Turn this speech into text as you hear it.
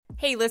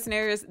Hey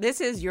listeners,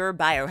 this is your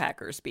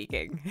biohacker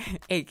speaking,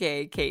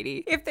 aka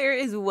Katie. If there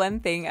is one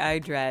thing I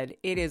dread,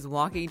 it is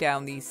walking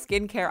down the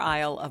skincare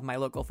aisle of my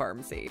local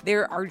pharmacy.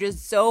 There are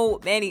just so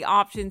many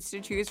options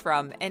to choose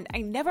from, and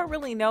I never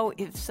really know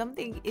if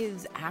something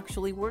is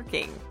actually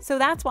working. So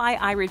that's why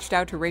I reached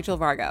out to Rachel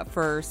Varga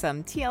for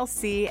some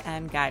TLC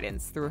and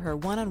guidance through her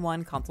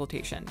one-on-one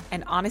consultation.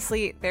 And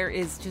honestly, there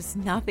is just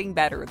nothing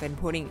better than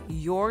putting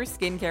your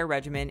skincare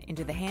regimen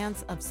into the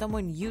hands of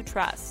someone you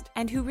trust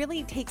and who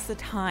really takes the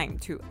time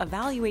to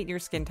evaluate your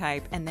skin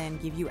type and then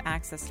give you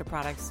access to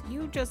products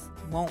you just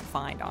won't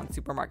find on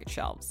supermarket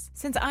shelves.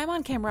 Since I'm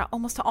on camera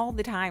almost all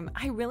the time,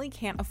 I really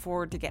can't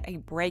afford to get a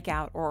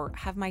breakout or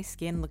have my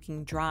skin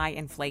looking dry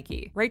and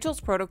flaky.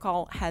 Rachel's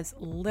protocol has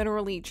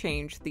literally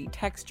changed the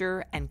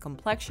texture and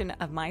complexion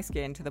of my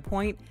skin to the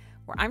point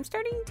where I'm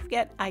starting to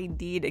get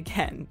ID'd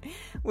again,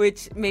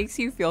 which makes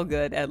you feel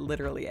good at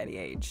literally any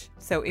age.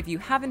 So if you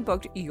haven't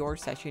booked your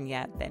session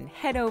yet, then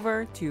head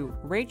over to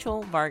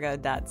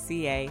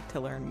rachelvarga.ca to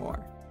learn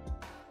more.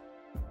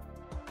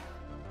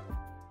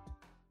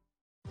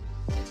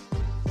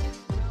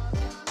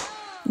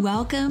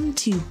 Welcome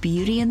to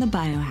Beauty and the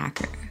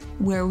Biohacker,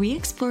 where we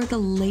explore the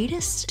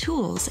latest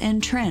tools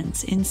and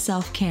trends in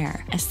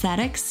self-care,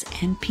 aesthetics,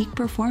 and peak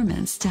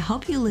performance to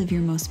help you live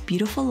your most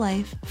beautiful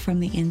life from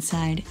the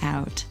inside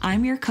out.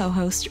 I'm your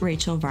co-host,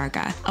 Rachel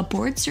Varga, a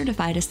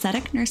board-certified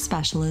aesthetic nurse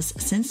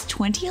specialist since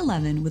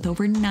 2011 with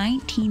over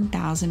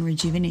 19,000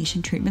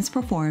 rejuvenation treatments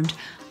performed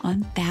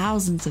on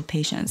thousands of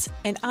patients.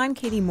 And I'm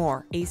Katie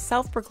Moore, a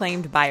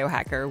self-proclaimed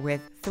biohacker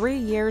with 3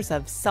 years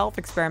of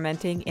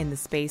self-experimenting in the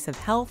space of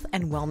health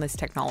and wellness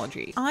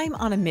technology. I'm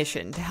on a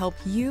mission to help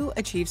you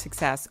achieve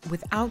success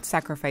without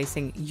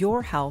sacrificing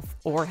your health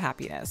or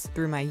happiness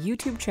through my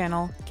YouTube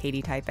channel,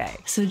 Katie Type A.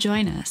 So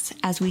join us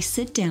as we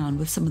sit down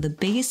with some of the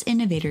biggest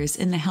innovators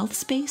in the health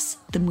space,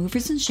 the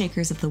movers and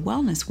shakers of the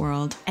wellness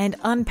world, and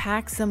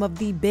unpack some of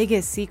the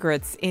biggest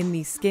secrets in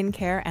the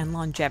skincare and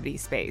longevity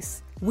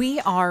space.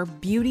 We are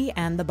Beauty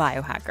and the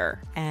Biohacker,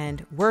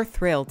 and we're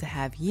thrilled to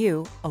have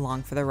you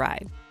along for the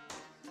ride.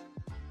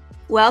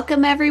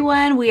 Welcome,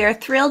 everyone. We are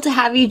thrilled to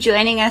have you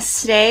joining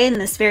us today in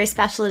this very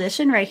special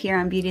edition right here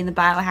on Beauty and the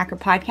Biohacker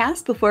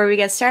podcast. Before we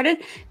get started,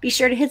 be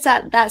sure to hit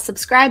that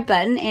subscribe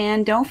button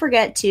and don't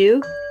forget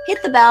to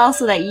hit the bell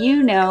so that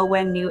you know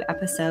when new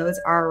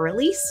episodes are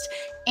released.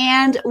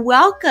 And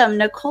welcome,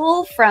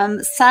 Nicole from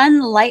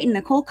Sunlighten,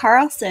 Nicole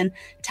Carlson.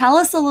 Tell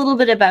us a little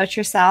bit about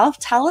yourself.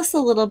 Tell us a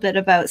little bit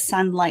about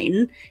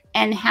Sunlighten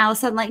and how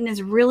Sunlighten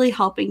is really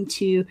helping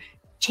to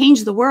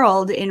change the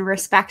world in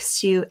respects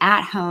to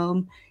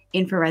at-home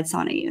infrared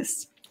sauna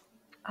use.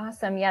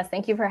 Awesome. Yes.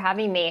 Thank you for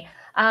having me.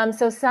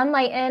 So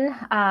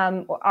Sunlighten,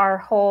 our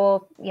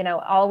whole,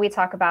 all we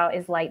talk about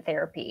is light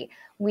therapy.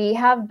 We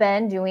have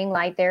been doing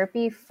light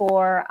therapy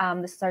for,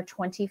 this is our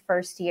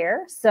 21st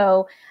year.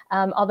 So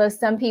although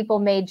some people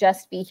may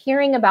just be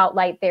hearing about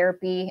light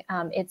therapy,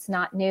 it's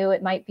not new.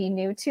 It might be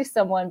new to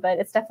someone, but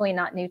it's definitely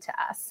not new to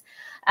us.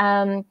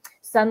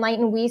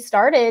 Sunlighten, we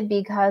started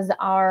because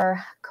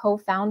our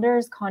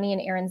co-founders, Connie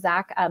and Aaron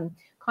Zach,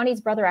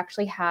 Connie's brother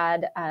actually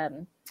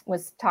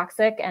was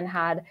toxic and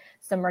had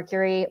some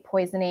mercury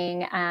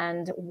poisoning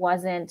and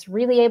wasn't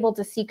really able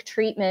to seek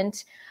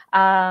treatment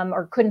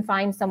or couldn't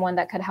find someone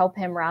that could help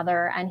him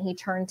rather. And he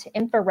turned to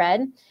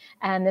infrared.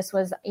 And this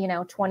was,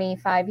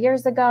 25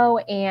 years ago.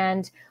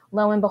 And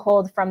lo and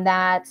behold, from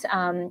that,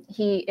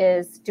 he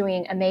is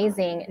doing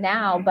amazing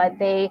now. But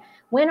they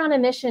went on a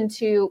mission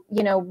to,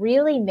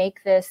 really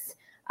make this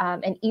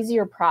an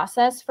easier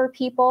process for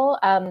people.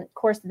 Of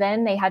course,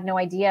 then they had no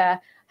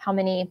idea how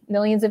many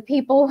millions of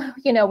people,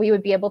 we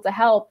would be able to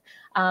help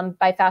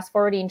by fast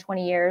forwarding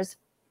 20 years.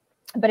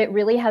 But it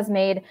really has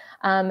made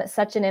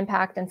such an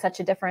impact and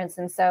such a difference.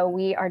 And so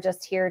we are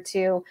just here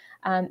to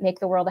make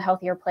the world a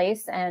healthier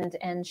place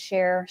and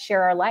share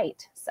our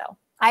light. So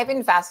I've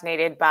been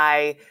fascinated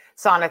by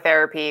sauna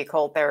therapy,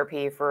 cold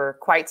therapy for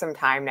quite some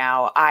time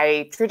now.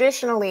 I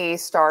traditionally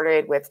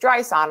started with dry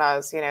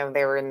saunas.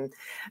 They were in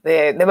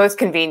the most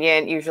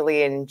convenient,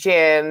 usually in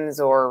gyms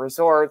or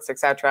resorts,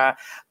 etc.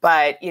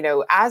 But,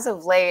 as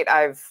of late,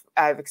 I've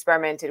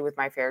experimented with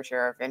my fair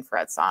share of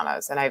infrared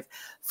saunas, and I've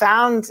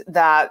found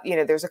that,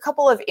 there's a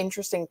couple of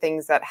interesting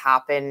things that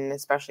happen,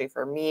 especially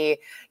for me.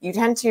 It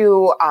tends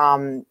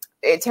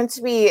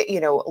to be,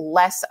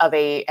 less of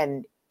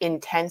an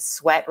intense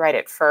sweat right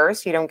at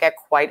first. You don't get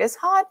quite as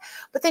hot,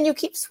 but then you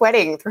keep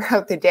sweating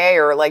throughout the day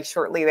or like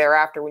shortly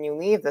thereafter when you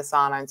leave the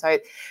sauna. And so,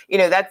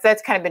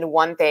 that's kind of been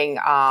one thing,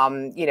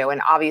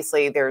 and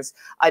obviously there's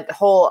a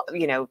whole,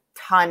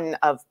 ton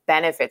of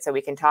benefits that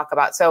we can talk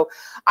about. So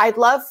I'd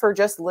love for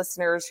just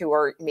listeners who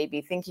are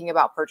maybe thinking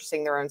about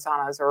purchasing their own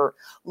saunas or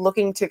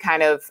looking to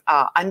kind of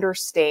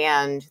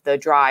understand the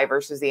dry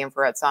versus the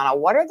infrared sauna.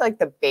 What are like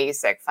the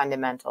basic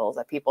fundamentals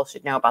that people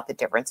should know about the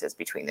differences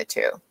between the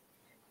two?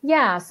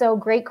 Yeah, so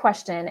great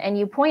question. And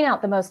you point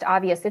out the most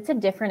obvious. It's a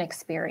different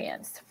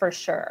experience for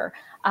sure.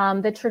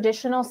 The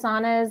traditional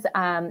saunas,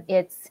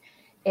 it's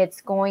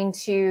it's going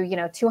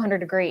to, 200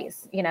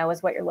 degrees,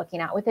 is what you're looking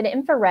at. With an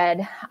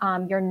infrared,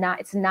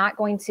 it's not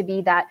going to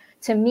be that.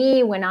 To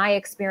me, when I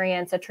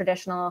experience a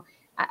traditional,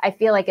 I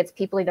feel like it's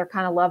people either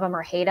kind of love them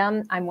or hate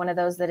them. I'm one of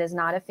those that is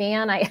not a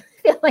fan. I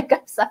feel like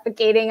I'm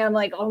suffocating. I'm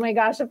like, oh my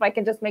gosh, if I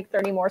can just make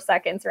 30 more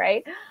seconds,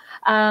 right?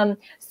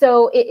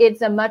 So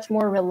it's a much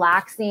more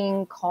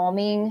relaxing,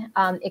 calming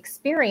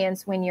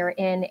experience when you're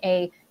in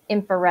a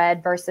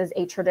infrared versus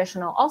a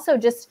traditional. Also,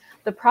 just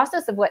the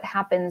process of what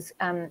happens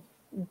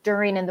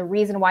during, and the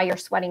reason why you're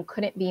sweating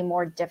couldn't be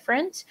more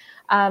different.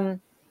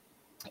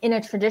 In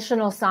a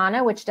traditional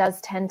sauna, which does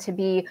tend to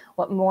be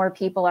what more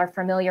people are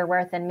familiar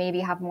with and maybe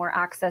have more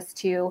access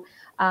to,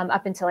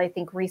 up until I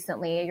think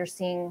recently, you're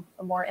seeing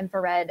more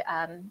infrared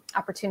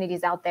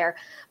opportunities out there.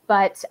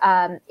 But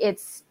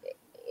it's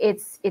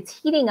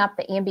heating up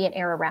the ambient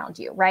air around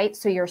you, right?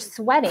 So you're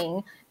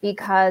sweating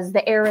because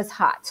the air is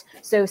hot.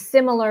 So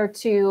similar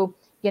to,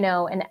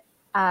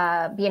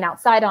 being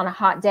outside on a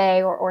hot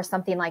day or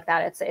something like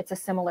that, it's a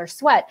similar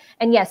sweat.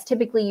 And yes,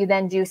 typically you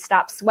then do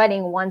stop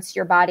sweating once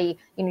your body,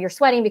 you're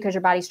sweating because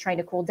your body's trying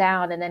to cool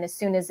down. And then as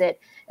soon as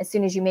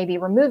you maybe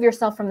remove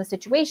yourself from the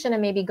situation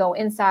and maybe go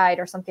inside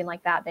or something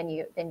like that, then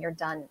you're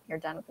done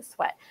with the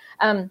sweat.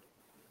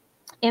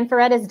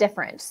 Infrared is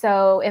different.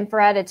 So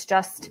infrared, it's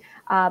just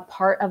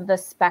part of the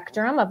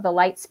spectrum, of the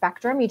light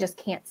spectrum. You just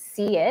can't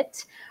see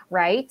it,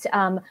 right?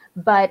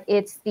 But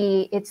it's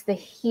the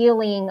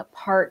healing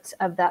part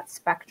of that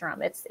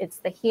spectrum. It's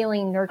the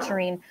healing,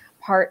 nurturing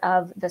part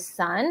of the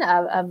sun,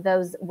 of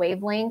those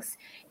wavelengths.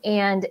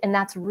 And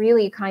that's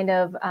really kind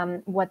of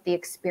what the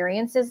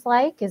experience is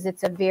like.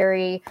 It's a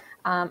very,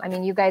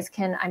 you guys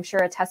can, I'm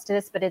sure, attest to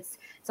this, but it's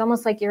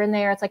almost like you're in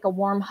there. It's like a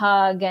warm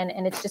hug,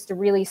 and it's just a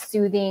really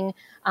soothing.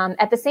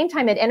 At the same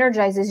time, it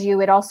energizes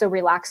you. It also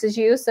relaxes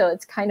you. So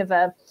it's kind of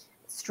a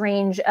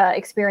strange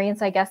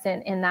experience, I guess,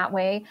 in that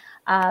way.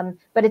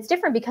 But it's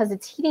different because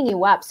it's heating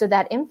you up. So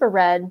that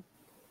infrared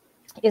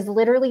is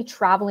literally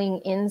traveling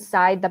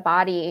inside the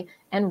body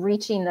and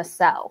reaching the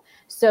cell.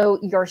 So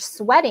you're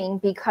sweating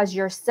because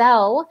your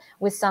cell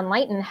with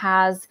Sunlighten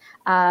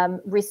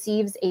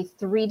receives a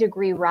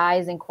 3-degree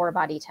rise in core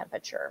body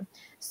temperature.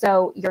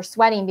 So you're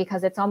sweating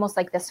because it's almost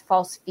like this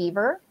false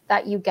fever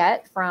that you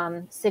get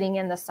from sitting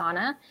in the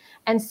sauna.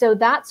 And so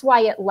that's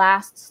why it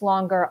lasts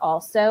longer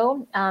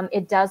also.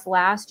 It does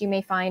last, you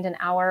may find, an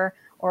hour,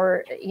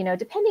 or,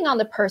 depending on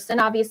the person.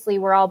 Obviously,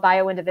 we're all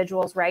bio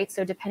individuals, right?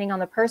 So depending on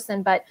the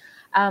person, but,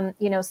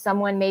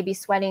 someone may be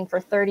sweating for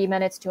 30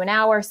 minutes to an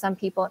hour. Some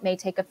people, it may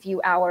take a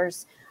few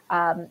hours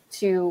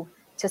to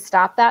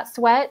stop that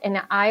sweat.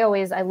 And I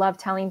love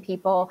telling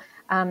people,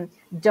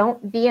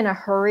 don't be in a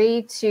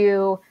hurry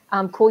to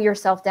cool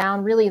yourself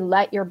down. Really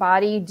let your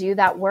body do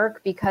that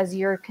work, because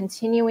you're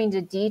continuing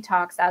to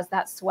detox as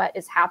that sweat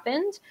has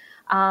happened.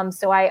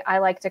 So I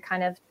like to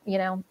kind of,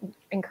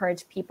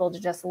 encourage people to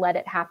just let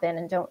it happen,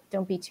 and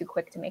don't be too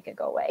quick to make it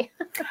go away.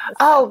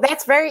 Oh,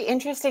 that's very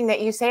interesting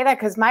that you say that,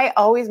 because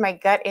my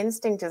gut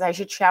instinct is I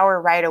should shower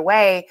right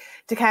away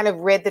to kind of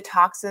rid the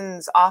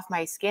toxins off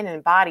my skin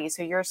and body.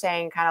 So you're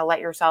saying kind of let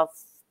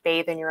yourself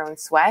bathe in your own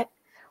sweat?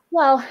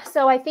 Well,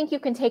 so I think you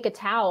can take a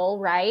towel,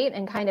 right,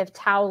 and kind of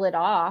towel it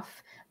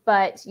off.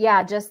 But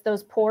yeah, just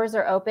those pores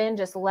are open.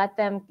 Just let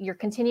them, you're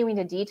continuing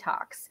to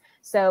detox.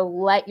 So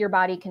let your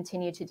body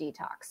continue to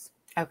detox.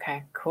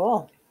 Okay,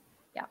 cool.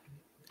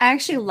 I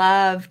actually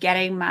love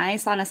getting my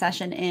sauna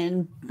session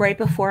in right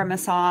before a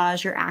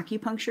massage or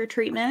acupuncture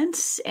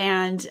treatment.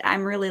 And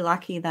I'm really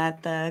lucky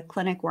that the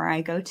clinic where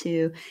I go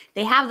to,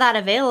 they have that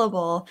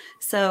available.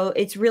 So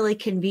it's really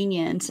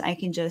convenient. I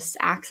can just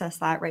access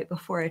that right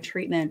before a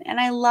treatment. And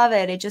I love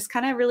it. It just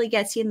kind of really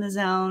gets you in the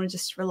zone,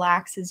 just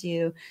relaxes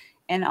you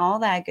and all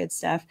that good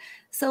stuff.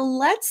 So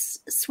let's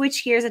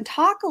switch gears and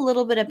talk a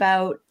little bit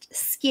about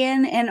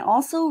skin and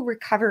also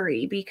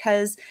recovery,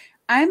 because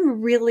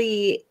I'm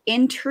really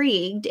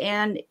intrigued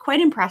and quite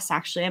impressed,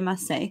 actually, I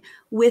must say,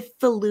 with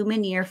the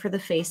Lumineer for the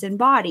face and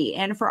body.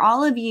 And for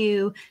all of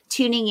you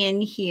tuning in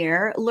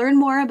here, learn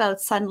more about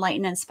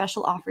Sunlighten and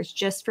special offers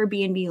just for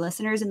B&B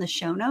listeners in the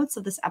show notes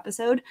of this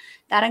episode.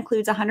 That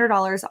includes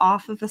 $100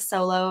 off of a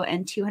solo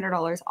and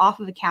 $200 off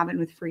of a cabin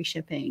with free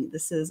shipping.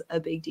 This is a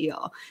big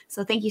deal.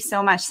 So thank you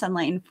so much,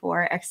 Sunlighten,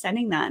 for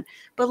extending that.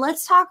 But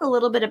let's talk a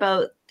little bit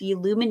about the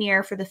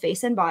Lumineer for the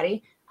face and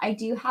body. I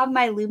do have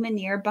my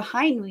Lumineer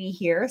behind me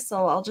here,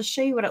 so I'll just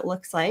show you what it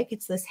looks like.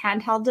 It's this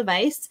handheld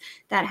device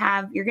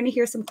that you're going to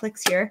hear some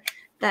clicks here,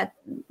 that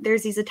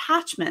there's these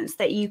attachments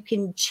that you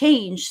can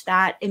change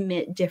that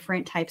emit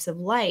different types of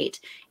light.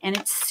 And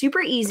it's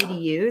super easy to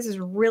use. I was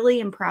really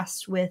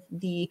impressed with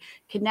the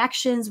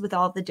connections with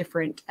all the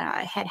different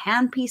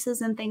hand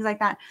pieces and things like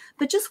that.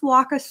 But just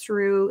walk us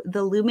through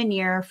the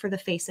Lumineer for the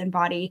face and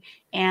body,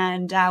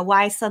 and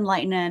why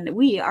Sunlighten, and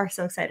we are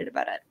so excited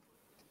about it.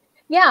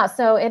 Yeah,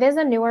 so it is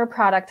a newer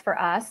product for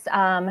us.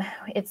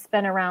 It's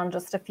been around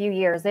just a few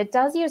years. It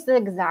does use the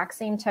exact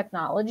same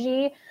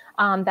technology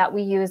that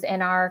we use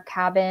in our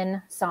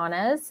cabin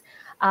saunas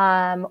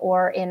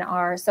or in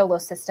our solo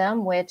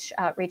system, which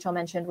Rachel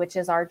mentioned, which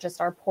is our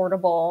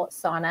portable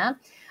sauna.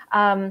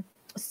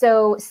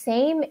 So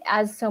same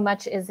as so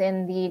much is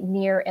in the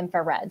near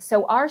infrared.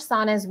 So our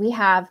saunas, we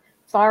have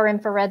far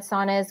infrared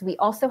saunas. We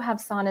also have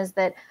saunas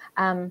that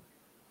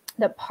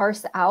that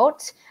parse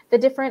out the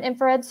different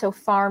infrared, so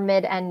far,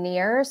 mid, and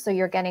near. So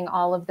you're getting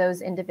all of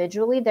those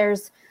individually.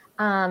 There's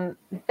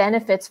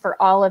benefits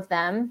for all of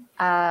them.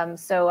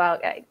 That's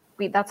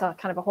a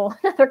kind of a whole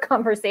other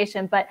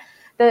conversation. But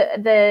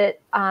the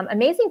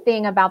amazing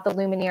thing about the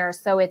Lumineer,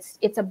 so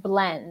it's a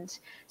blend.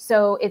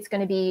 So it's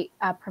going to be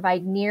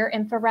provide near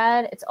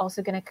infrared. It's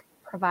also going to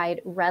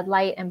provide red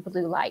light and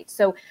blue light.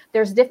 So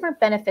there's different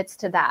benefits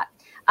to that.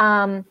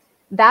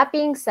 That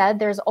being said,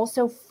 there's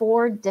also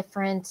 4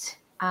 different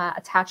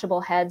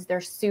attachable heads. They're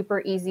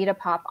super easy to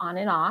pop on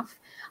and off.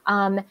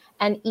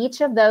 And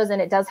each of those,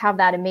 and it does have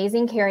that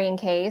amazing carrying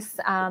case.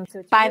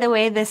 By the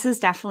way, this is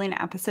definitely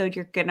an episode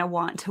you're going to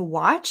want to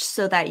watch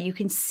so that you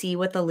can see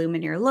what the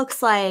Lumineer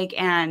looks like.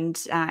 And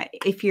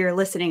if you're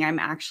listening, I'm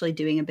actually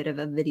doing a bit of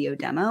a video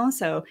demo.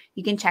 So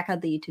you can check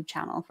out the YouTube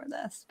channel for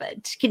this.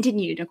 But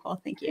continue, Nicole.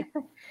 Thank you.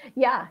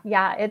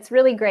 Yeah, it's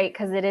really great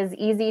because it is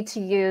easy to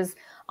use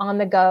on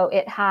the go.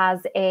 It has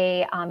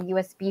a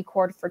USB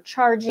cord for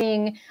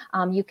charging.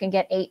 You can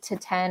get 8 to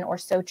 10 or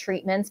so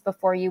treatments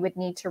before you would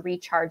need to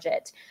recharge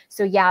it.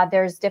 So yeah,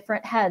 there's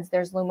different heads.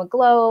 There's Luma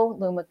Glow,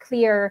 Luma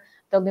Clear,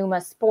 the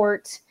Luma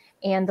Sport,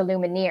 and the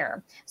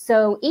Lumineer.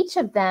 So each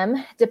of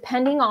them,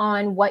 depending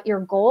on what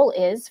your goal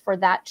is for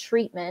that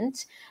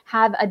treatment,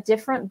 have a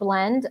different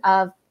blend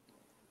of,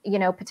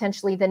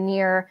 potentially the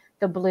near,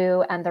 the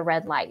blue, and the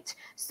red light.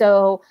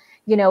 So,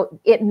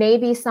 it may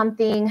be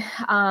something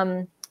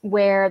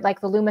where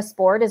like the Luma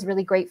Sport is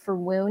really great for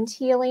wound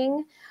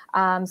healing.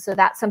 So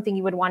that's something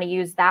you would want to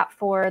use that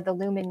for. The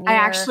Lumineer. I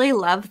actually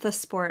love the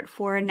Sport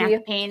for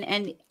neck pain,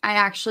 and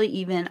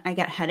I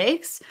get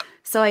headaches.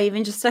 So I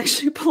even just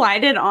actually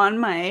applied it on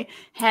my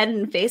head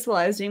and face while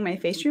I was doing my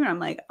face treatment. I'm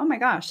like, oh my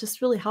gosh,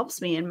 this really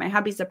helps me. And my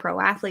hubby's a pro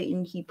athlete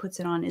and he puts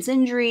it on his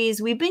injuries.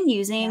 We've been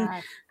using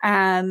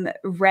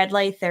red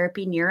light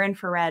therapy near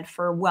infrared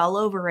for well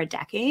over a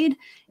decade.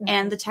 Mm-hmm.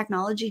 And the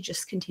technology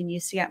just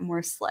continues to get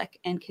more slick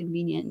and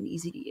convenient and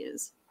easy to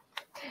use.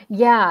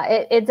 Yeah,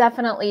 it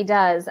definitely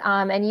does.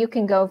 And you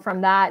can go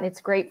from that. And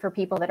it's great for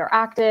people that are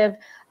active.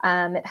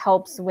 It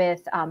helps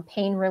with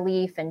pain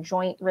relief and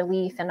joint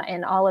relief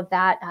and all of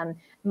that.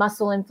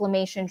 Muscle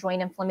inflammation,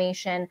 joint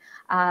inflammation.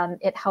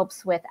 It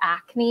helps with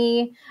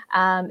acne.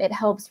 It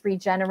helps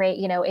regenerate.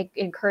 It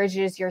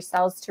encourages your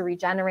cells to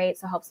regenerate.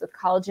 So it helps with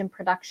collagen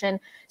production.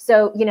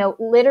 So,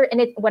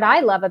 what I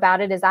love about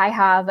it is I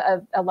have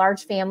a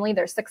large family.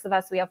 There's 6 of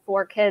us. We have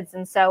 4 kids.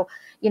 And so,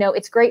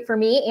 it's great for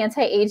me.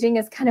 Anti-aging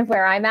is kind of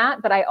where I'm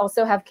at, but I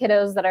also have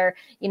kiddos that are,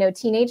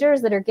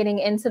 teenagers that are getting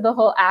into the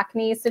whole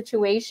acne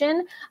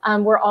situation.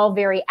 We're all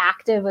very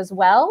active as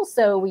well.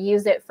 So we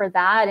use it for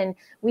that. And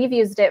we've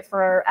used it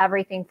for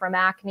everything from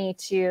acne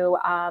to,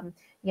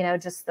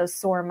 just those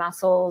sore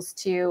muscles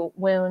to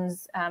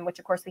wounds, which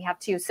of course we have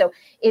too. So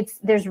it's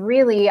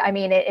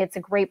a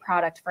great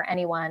product for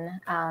anyone.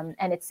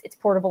 And it's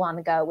portable on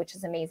the go, which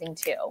is amazing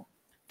too.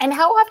 And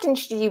how often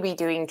should you be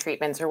doing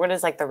treatments, or what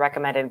is like the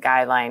recommended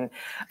guideline?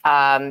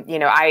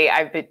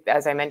 I've been,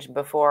 as I mentioned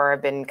before,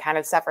 I've been kind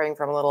of suffering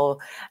from a little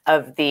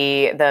of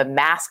the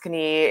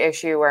maskne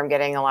issue where I'm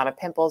getting a lot of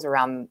pimples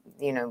around,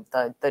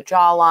 the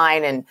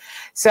jawline. And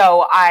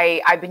so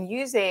I've been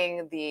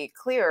using the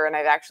Clear, and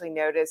I've actually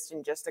noticed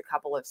in just a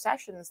couple of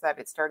sessions that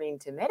it's starting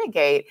to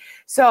mitigate.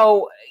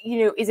 So,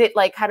 is it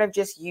like kind of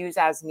just use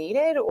as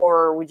needed,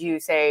 or would you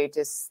say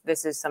just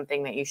this is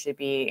something that you should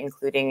be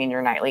including in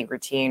your nightly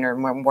routine or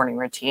morning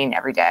routine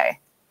every day?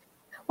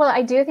 Well,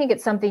 I do think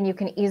it's something you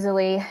can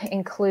easily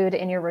include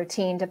in your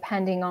routine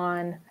depending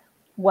on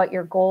what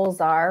your goals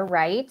are,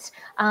 right?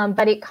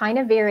 But it kind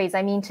of varies.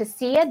 I mean, to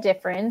see a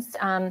difference,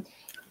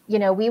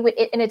 we would,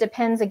 and it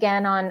depends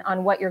again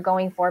on what you're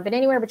going for, but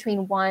anywhere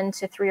between 1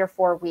 to 3 or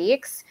 4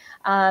 weeks,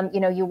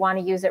 you want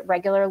to use it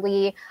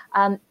regularly.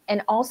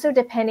 And also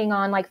depending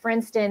on, like, for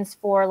instance,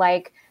 for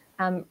like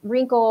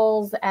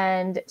wrinkles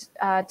and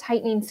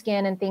tightening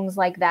skin and things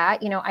like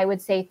that, I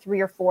would say 3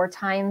 or 4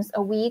 times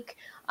a week.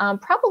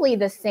 Probably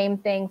the same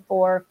thing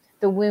for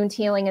the wound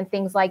healing and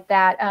things like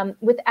that.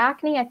 With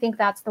acne, I think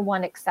that's the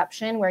one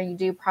exception where you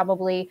do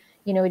probably,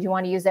 you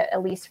want to use it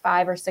at least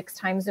 5 or 6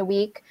 times a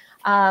week.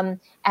 And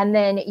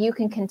then you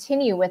can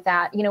continue with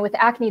that. With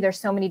acne, there's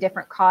so many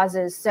different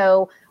causes.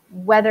 So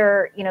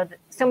whether,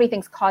 so many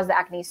things cause the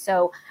acne.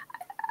 So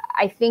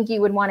I think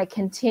you would want to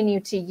continue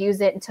to use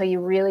it until you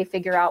really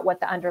figure out what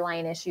the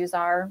underlying issues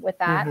are with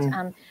that.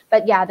 Mm-hmm.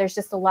 But yeah, there's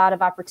just a lot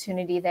of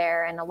opportunity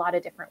there and a lot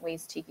of different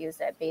ways to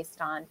use it based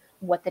on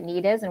what the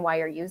need is and why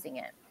you're using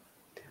it.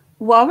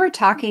 While we're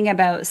talking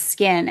about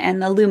skin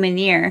and the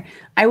Lumineer,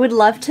 I would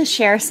love to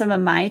share some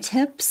of my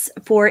tips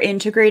for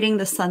integrating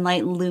the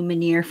Sunlighten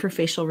Lumineer for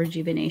facial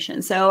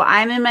rejuvenation. So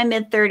I'm in my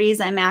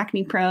mid-30s. I'm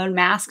acne prone,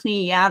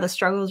 maskne. Yeah, the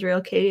struggle is real,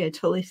 Katie. I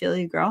totally feel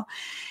you, girl.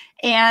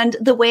 And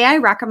the way I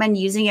recommend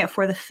using it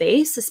for the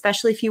face,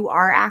 especially if you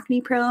are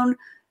acne prone,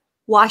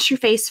 wash your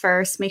face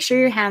first, make sure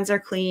your hands are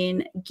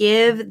clean,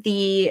 give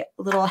the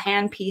little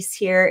hand piece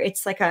here.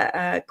 It's like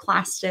a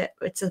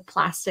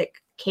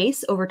plastic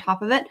case over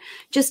top of it.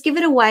 Just give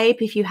it a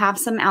wipe. If you have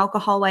some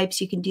alcohol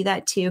wipes, you can do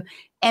that too.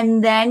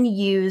 And then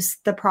use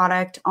the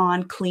product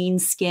on clean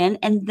skin.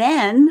 And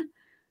then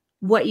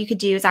what you could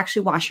do is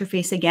actually wash your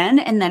face again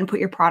and then put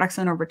your products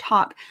on over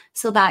top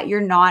so that you're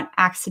not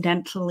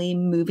accidentally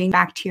moving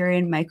bacteria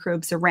and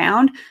microbes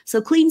around.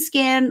 So clean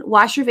skin,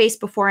 wash your face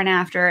before and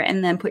after,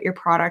 and then put your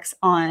products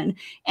on.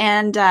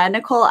 And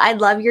Nicole,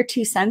 I'd love your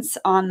 2 cents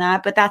on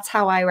that, but that's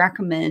how I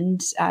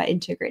recommend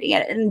integrating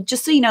it. And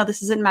just so you know,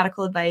 this isn't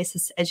medical advice,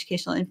 it's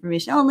educational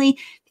information only. If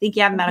you think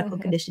you have a medical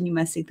condition, you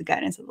must seek the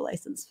guidance of a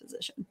licensed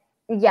physician.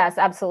 Yes,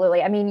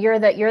 absolutely. I mean, you're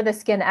the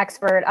skin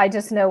expert. I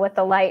just know what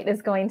the light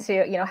is going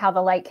to, how the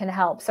light can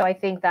help. So I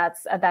think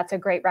that's a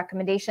great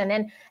recommendation.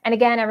 And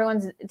again,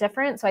 everyone's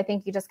different. So I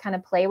think you just kind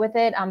of play with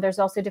it. There's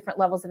also different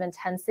levels of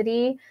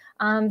intensity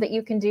that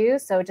you can do.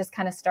 So just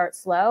kind of start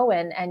slow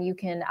and you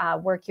can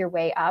work your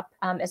way up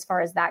as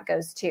far as that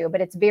goes too. But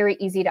it's very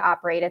easy to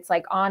operate. It's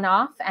like on,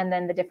 off, and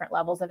then the different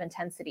levels of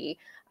intensity.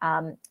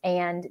 And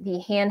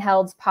the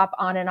handhelds pop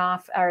on and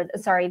off, or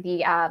sorry,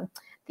 the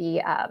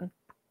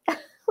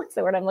what's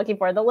the word I'm looking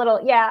for? The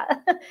little, yeah.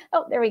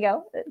 Oh, there we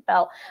go. It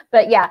fell.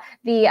 But yeah,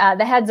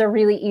 the heads are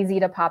really easy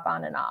to pop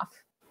on and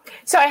off.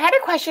 So I had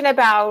a question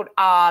about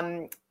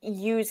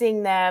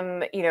using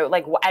them,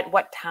 like at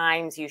what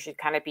times you should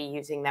kind of be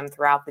using them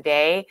throughout the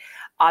day.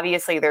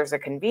 Obviously, there's a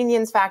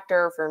convenience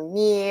factor. For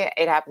me,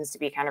 it happens to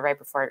be kind of right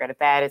before I go to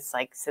bed. It's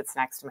like sits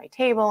next to my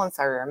table, and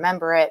so I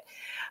remember it.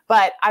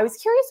 But I was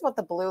curious about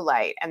the blue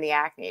light and the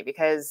acne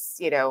because,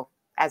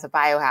 as a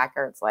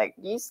biohacker, it's like,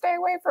 you stay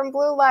away from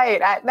blue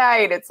light at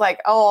night. It's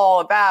like all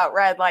about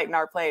red light in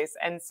our place.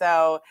 And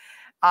so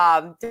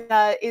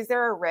is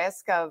there a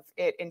risk of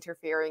it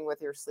interfering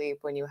with your sleep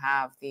when you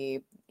have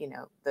the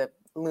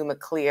Luma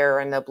Clear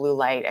and the blue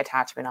light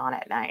attachment on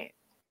at night?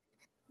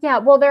 Yeah,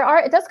 well,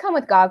 it does come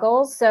with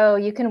goggles, so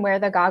you can wear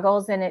the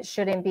goggles and it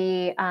shouldn't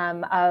be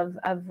of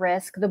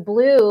risk. The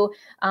blue,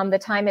 the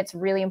time it's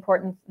really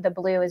important, the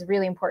blue is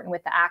really important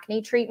with the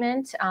acne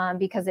treatment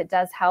because it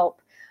does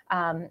help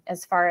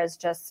as far as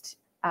just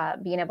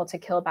being able to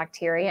kill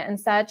bacteria and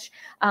such.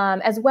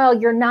 As well,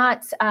 you're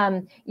not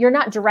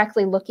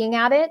directly looking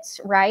at it,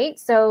 right?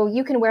 So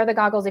you can wear the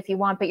goggles if you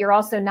want, but you're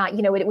also not,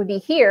 it would be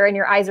here and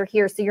your eyes are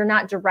here. So you're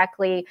not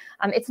directly,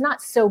 it's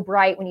not so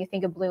bright when you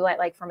think of blue light,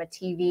 like from a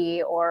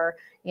TV or,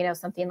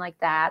 something like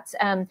that.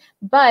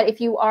 But if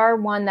you are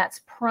one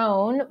that's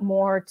prone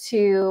more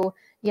to,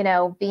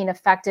 being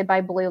affected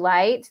by blue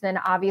light, then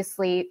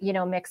obviously,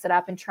 mix it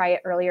up and try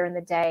it earlier in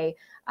the day.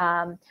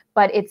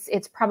 But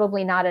it's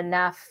probably not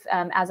enough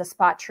as a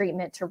spot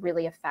treatment to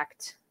really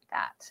affect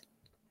that.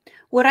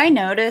 What I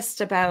noticed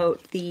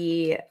about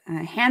the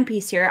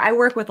handpiece here, I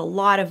work with a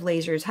lot of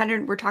lasers.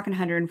 We're talking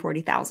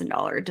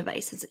 $140,000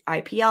 devices,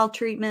 IPL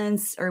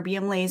treatments,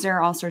 erbium laser,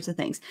 all sorts of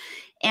things.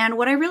 And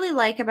what I really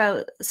like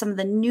about some of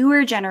the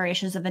newer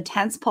generations of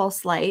intense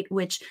pulse light,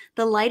 which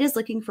the light is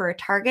looking for a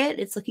target,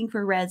 it's looking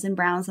for reds and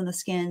browns on the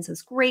skin. So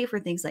it's great for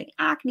things like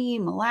acne,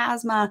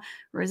 melasma,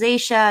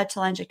 rosacea,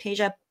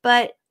 telangiectasia,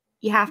 but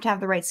you have to have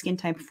the right skin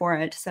type for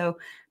it. So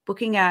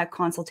booking a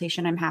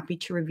consultation, I'm happy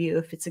to review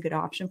if it's a good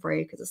option for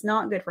you because it's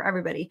not good for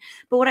everybody.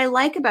 But what I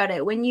like about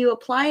it, when you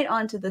apply it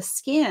onto the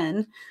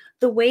skin,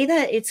 the way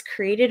that it's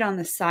created on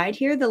the side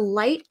here, the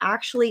light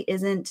actually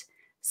isn't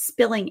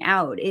spilling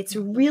out. It's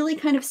really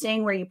kind of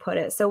staying where you put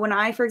it. So when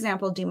I, for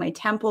example, do my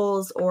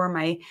temples or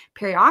my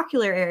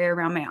periocular area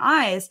around my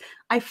eyes,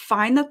 I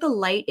find that the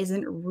light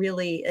isn't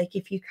really, like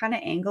if you kind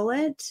of angle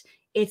it,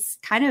 it's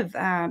kind of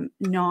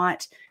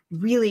not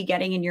really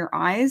getting in your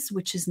eyes,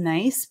 which is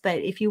nice. But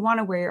if you want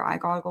to wear your eye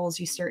goggles,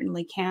 you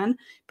certainly can.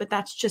 But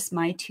that's just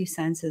my 2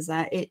 cents, is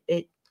that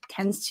it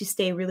tends to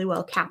stay really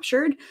well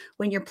captured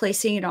when you're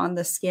placing it on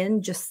the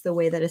skin, just the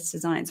way that it's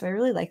designed. So I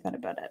really like that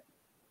about it.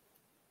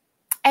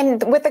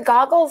 And with the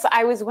goggles,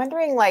 I was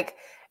wondering, like,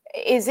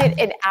 is it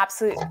an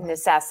absolute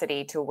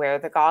necessity to wear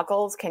the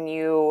goggles? Can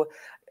you,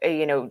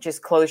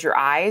 just close your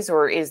eyes,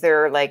 or is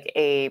there like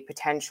a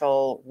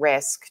potential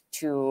risk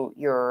to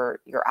your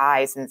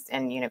eyes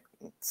and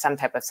some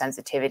type of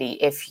sensitivity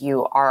if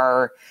you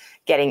are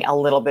getting a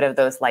little bit of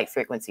those light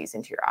frequencies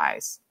into your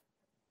eyes?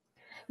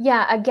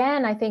 Yeah,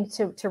 again, I think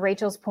to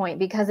Rachel's point,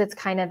 because it's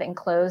kind of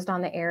enclosed on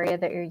the area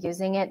that you're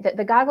using it,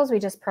 the goggles we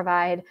just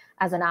provide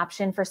as an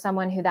option for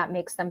someone who that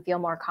makes them feel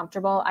more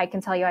comfortable. I can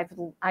tell you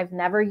I've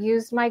never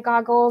used my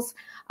goggles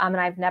and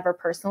I've never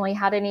personally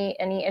had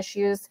any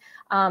issues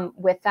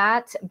with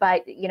that,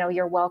 but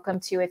you're welcome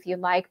to if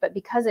you'd like. But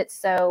because it's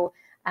so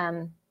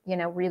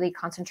really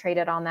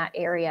concentrated on that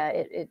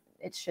area,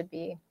 it should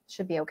be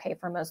okay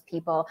for most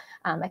people.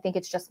 I think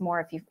it's just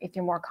more if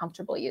you're more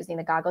comfortable using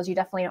the goggles. You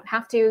definitely don't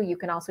have to. You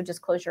can also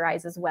just close your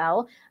eyes as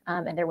well,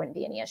 and there wouldn't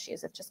be any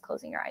issues of just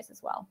closing your eyes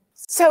as well.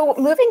 So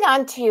moving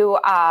on to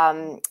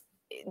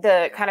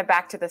the kind of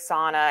back to the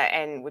sauna,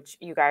 and which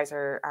you guys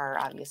are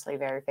obviously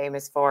very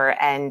famous for.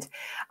 And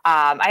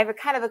I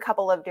have a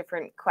couple of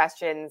different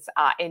questions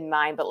in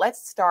mind, but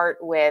let's start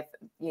with,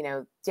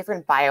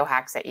 different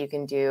biohacks that you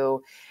can do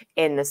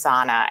in the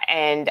sauna.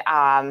 And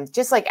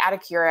just like out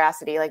of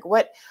curiosity, like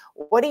what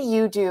do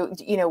you do?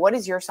 What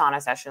does your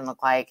sauna session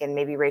look like? And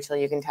maybe Rachel,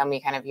 you can tell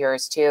me kind of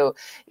yours too.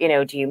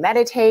 Do you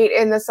meditate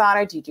in the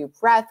sauna? Do you do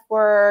breath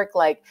work?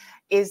 Like,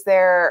 is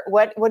there,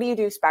 what do you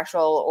do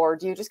special, or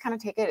do you just kind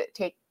of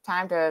take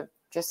time to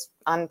just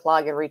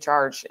unplug and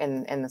recharge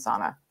in the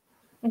sauna?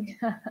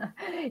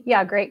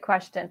 Yeah, great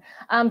question.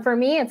 For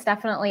me, it's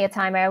definitely a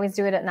time. I always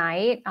do it at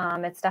night.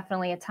 It's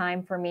definitely a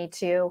time for me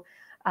to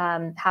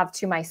have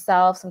to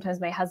myself. Sometimes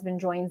my husband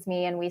joins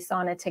me and we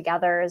sauna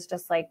together. Is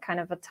just like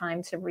kind of a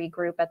time to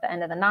regroup at the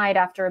end of the night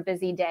after a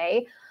busy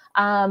day.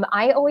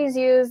 I always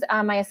use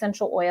my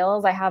essential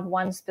oils. I have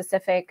one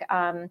specific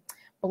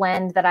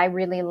blend that I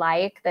really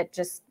like, that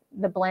just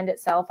the blend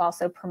itself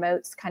also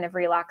promotes kind of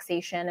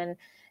relaxation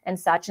and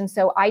such. And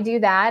so I do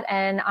that.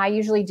 And I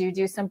usually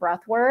do some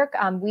breath work.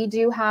 We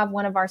do have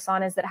one of our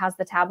saunas that has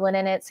the tablet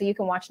in it, so you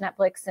can watch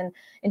Netflix and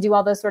do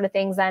all those sort of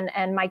things.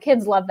 And my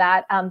kids love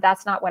that.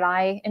 That's not what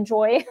I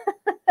enjoy.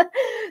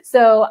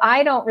 So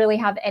I don't really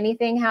have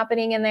anything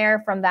happening in there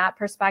from that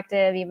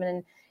perspective,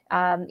 even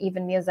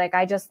music.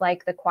 I just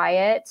like the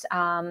quiet,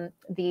 and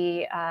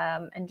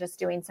just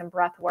doing some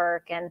breath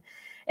work and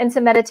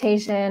some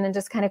meditation and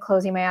just kind of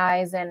closing my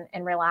eyes and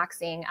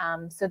relaxing.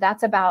 So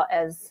that's about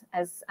as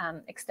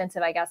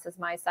extensive, I guess, as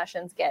my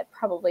sessions get.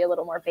 Probably a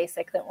little more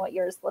basic than what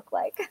yours look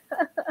like.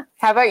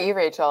 How about you,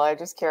 Rachel? I'm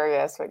just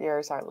curious what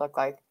yours look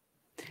like.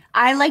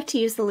 I like to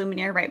use the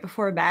Luminaire right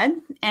before bed.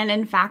 And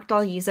in fact,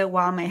 I'll use it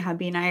while my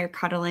hubby and I are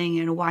cuddling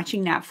and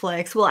watching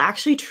Netflix. We'll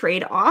actually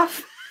trade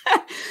off.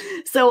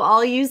 So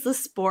I'll use the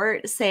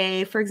sport,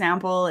 say, for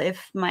example,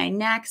 if my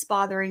neck's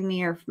bothering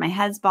me or if my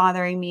head's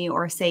bothering me,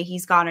 or say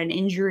he's got an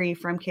injury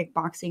from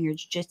kickboxing or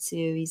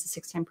jiu-jitsu. He's a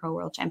 6-time pro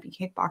world champion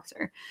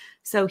kickboxer.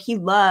 So he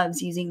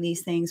loves using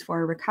these things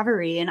for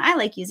recovery. And I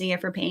like using it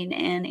for pain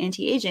and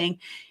anti-aging.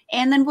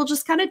 And then we'll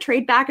just kind of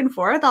trade back and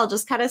forth. I'll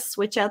just kind of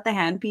switch out the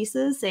hand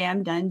pieces, say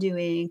I'm done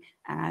doing,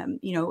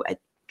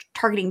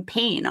 targeting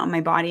pain on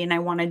my body and I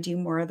want to do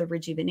more of the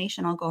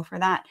rejuvenation, I'll go for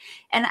that.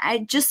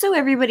 And just so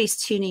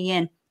everybody's tuning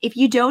in, if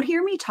you don't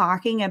hear me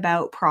talking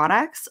about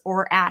products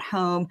or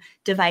at-home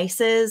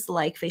devices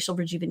like facial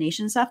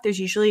rejuvenation stuff, there's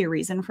usually a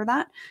reason for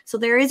that. So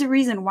there is a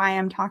reason why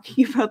I'm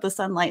talking about the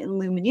Sunlighten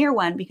Luminaire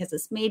one, because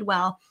it's made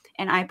well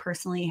and I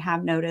personally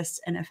have noticed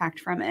an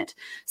effect from it.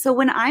 So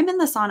when I'm in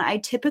the sauna, I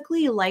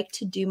typically like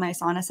to do my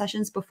sauna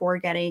sessions before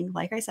getting,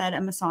 like I said, a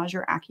massage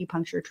or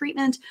acupuncture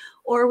treatment,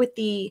 or with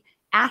the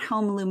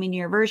at-home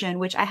Luminaire version,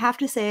 which I have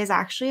to say is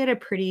actually at a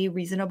pretty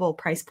reasonable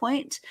price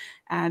point.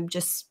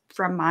 Just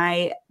from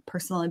my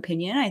personal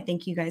opinion, I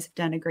think you guys have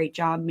done a great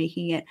job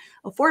making it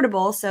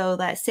affordable, so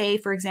that, say,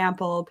 for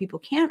example, people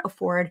can't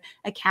afford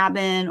a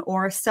cabin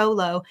or a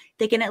solo,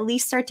 they can at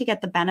least start to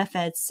get the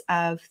benefits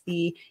of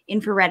the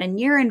infrared and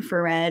near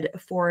infrared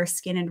for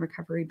skin and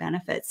recovery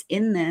benefits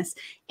in this.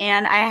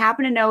 And I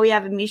happen to know we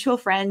have a mutual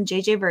friend,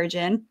 JJ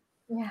Virgin.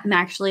 Yeah. I'm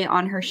actually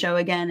on her show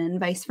again, and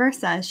vice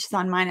versa. She's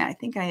on mine. I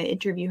think I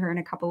interview her in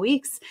a couple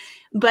weeks,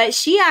 but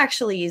she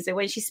actually used it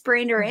when she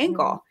sprained her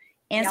ankle.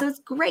 And so it's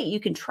great. You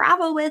can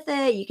travel with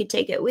it. You can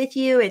take it with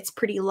you. It's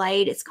pretty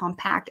light. It's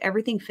compact.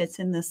 Everything fits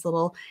in this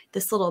little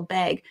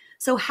bag.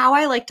 So how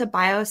I like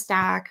to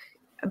stack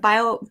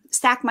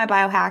my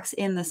biohacks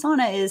in the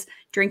sauna is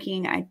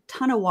drinking a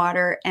ton of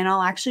water, and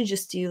I'll actually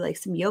just do like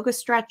some yoga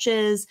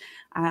stretches.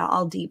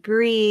 I'll deep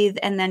breathe,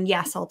 and then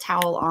yes, I'll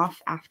towel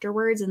off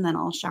afterwards, and then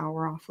I'll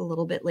shower off a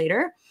little bit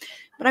later.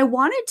 But I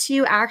wanted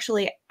to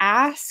actually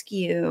ask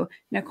you,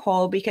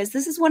 Nicole, because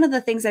this is one of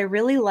the things I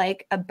really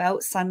like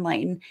about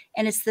Sunlighten,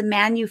 and it's the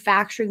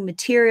manufacturing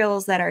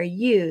materials that are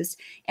used.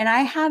 And I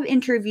have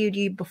interviewed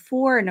you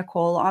before,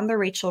 Nicole, on the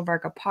Rachel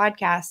Varga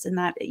podcast, and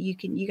that you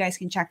guys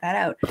can check that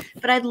out.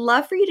 But I'd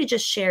love for you to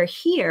just share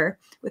here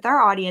with our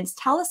audience.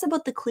 Tell us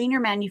about the cleaner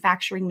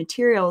manufacturing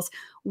materials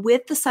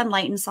with the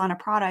Sunlighten sauna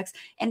products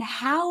and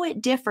how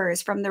it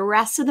differs from the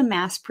rest of the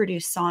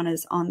mass-produced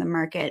saunas on the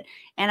market.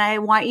 And I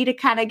want you to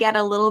kind of get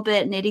a little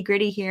bit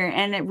nitty-gritty here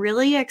and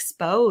really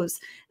expose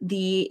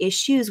the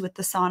issues with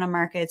the sauna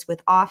markets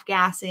with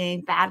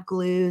off-gassing, bad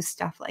glues,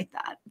 stuff like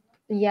that.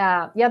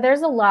 Yeah,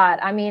 there's a lot.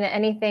 I mean,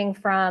 anything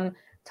from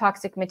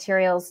toxic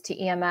materials to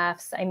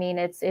EMFs. I mean,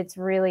 it's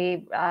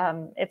really,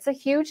 it's a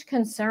huge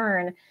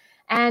concern.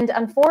 And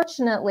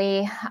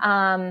unfortunately,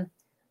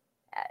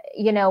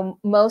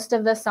 most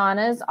of the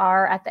saunas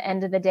are, at the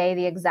end of the day,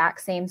 the exact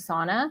same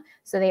sauna.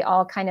 So they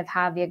all kind of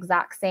have the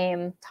exact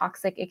same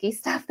toxic, icky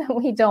stuff that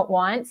we don't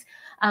want,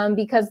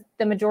 because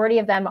the majority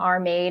of them are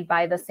made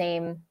by the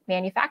same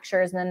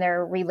manufacturers, and then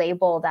they're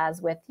relabeled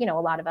as with, a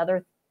lot of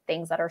other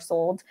things that are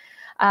sold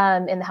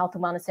in the health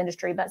and wellness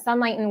industry. But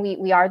Sunlighten,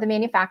 we are the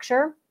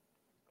manufacturer.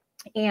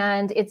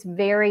 And it's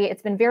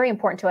been very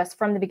important to us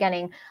from the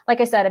beginning.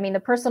 Like I said, I mean, the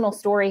personal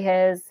story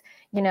is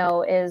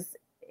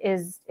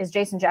is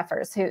Jason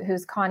Jeffers,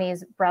 who's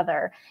Connie's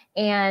brother.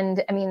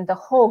 And I mean, the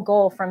whole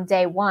goal from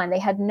day one, they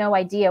had no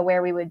idea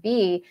where we would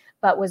be,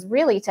 but was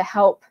really to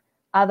help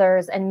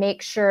others and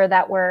make sure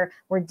that we're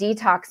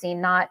detoxing,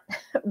 not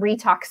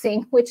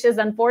retoxing, which is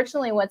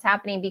unfortunately what's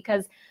happening,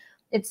 because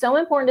it's so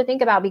important to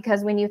think about,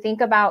 because when you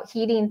think about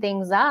heating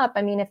things up,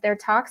 I mean, if they're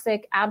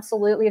toxic,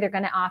 absolutely, they're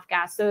going to off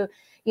gas. So,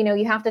 you know,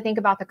 you have to think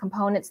about the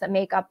components that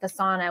make up the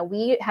sauna.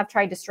 We have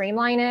tried to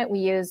streamline it. We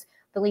use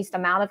the least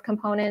amount of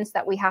components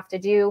that we have to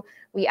do.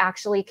 We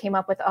actually came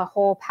up with a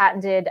whole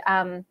patented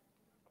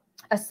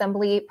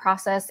assembly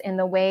process in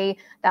the way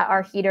that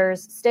our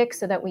heaters stick,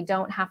 so that we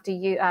don't have to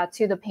use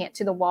to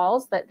the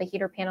walls, but the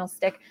heater panels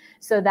stick,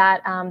 so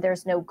that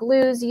there's no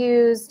glues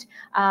used.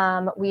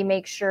 We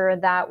make sure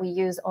that we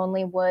use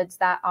only woods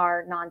that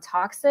are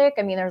non-toxic.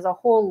 I mean, there's a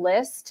whole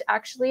list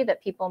actually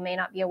that people may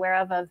not be aware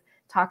of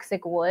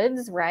toxic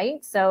woods,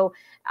 right? So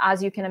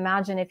as you can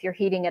imagine, if you're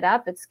heating it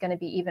up, it's going to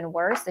be even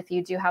worse if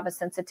you do have a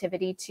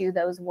sensitivity to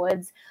those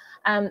woods.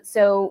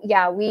 So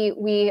yeah,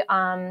 we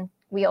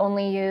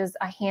only use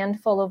a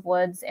handful of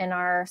woods in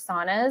our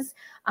saunas.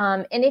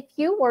 And if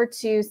you were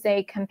to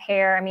say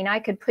compare, I mean, I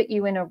could put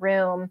you in a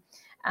room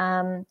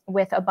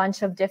with a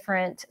bunch of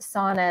different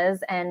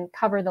saunas and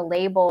cover the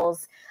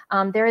labels.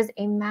 There is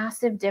a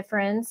massive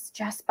difference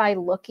just by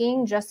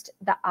looking, just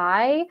the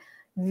eye,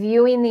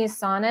 viewing these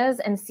saunas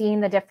and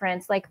seeing the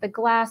difference. Like the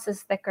glass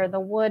is thicker,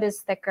 the wood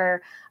is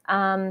thicker.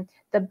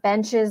 The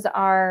benches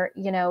are,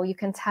 you know, you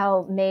can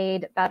tell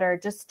made better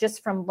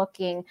just from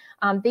looking.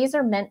 These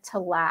are meant to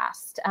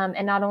last,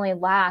 and not only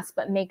last,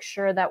 but make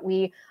sure that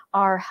we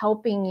are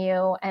helping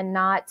you and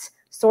not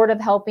sort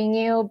of helping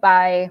you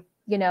by,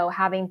 you know,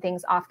 having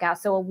things off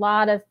gas. So a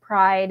lot of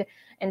pride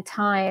and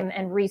time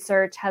and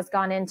research has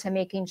gone into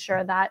making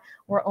sure that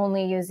we're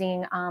only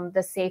using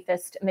the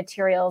safest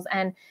materials.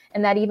 And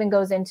that even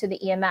goes into the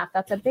EMF.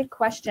 That's a big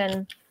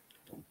question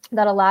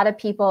that a lot of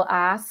people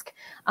ask.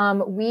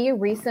 We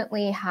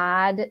recently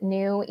had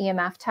new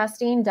EMF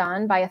testing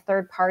done by a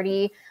third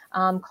party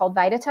called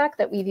Detox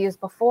that we've used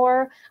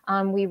before.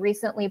 We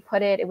recently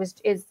put it was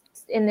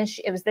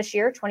this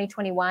year,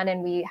 2021,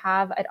 and we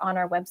have it on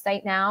our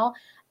website now.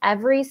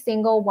 Every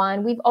single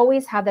one, we've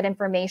always had that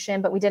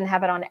information, but we didn't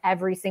have it on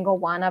every single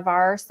one of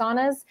our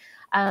saunas.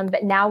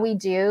 But now we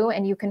do,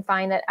 and you can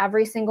find that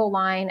every single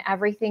line,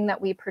 everything that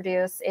we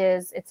produce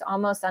it's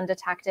almost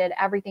undetected.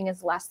 Everything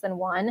is less than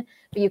 1,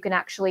 but you can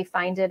actually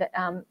find it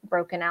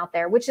broken out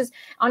there, which is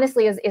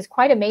honestly is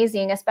quite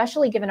amazing,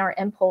 especially given our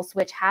Impulse,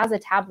 which has a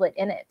tablet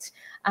in it.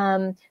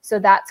 So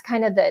that's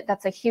kind of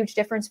that's a huge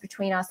difference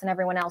between us and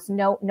everyone else.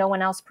 No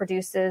one else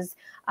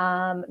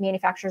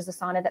manufactures a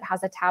sauna that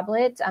has a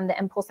tablet. The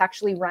Impulse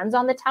actually runs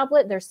on the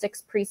tablet. There's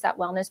 6 preset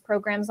wellness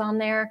programs on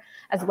there,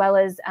 as well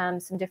as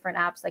some different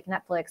apps like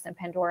Netflix and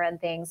Pandora and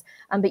things.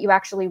 But you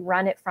actually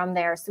run it from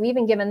there. So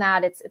even given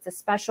that, it's a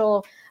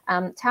special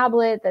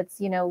tablet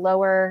that's, you know,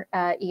 lower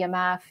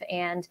EMF.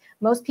 And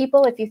most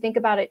people, if you think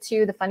about it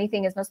too, the funny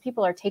thing is most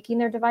people are taking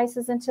their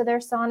devices into their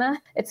sauna.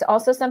 It's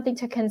also something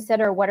to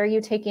consider. What are you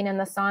taking in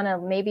the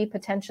sauna? Maybe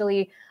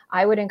potentially,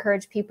 I would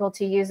encourage people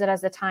to use it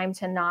as a time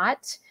to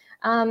not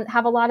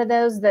have a lot of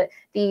those.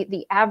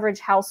 The average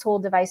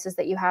household devices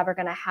that you have are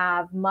going to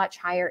have much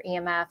higher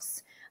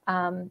EMFs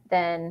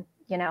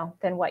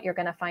than what you're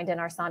going to find in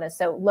our saunas.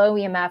 So low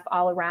EMF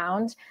all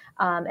around.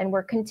 And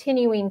we're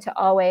continuing to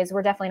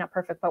we're definitely not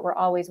perfect, but we're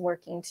always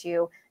working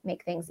to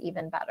make things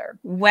even better.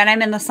 When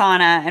I'm in the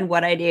sauna and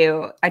what I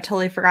do, I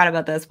totally forgot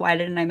about this. Why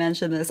didn't I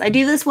mention this? I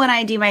do this when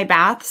I do my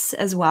baths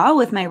as well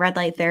with my red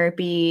light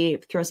therapy,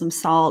 throw some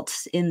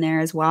salt in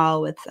there as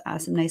well with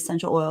some nice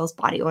essential oils,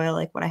 body oil,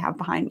 like what I have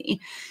behind me.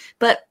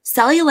 But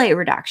cellulite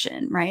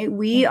reduction, right?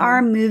 We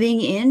are moving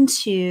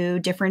into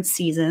different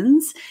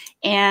seasons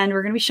and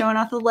we're going to be showing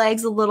off the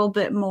legs a little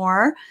bit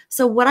more.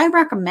 So what I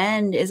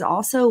recommend is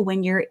also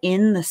when you're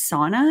in the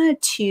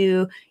sauna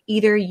to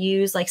either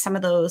use like some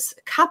of those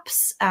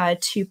cups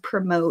to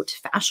promote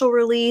fascial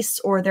release,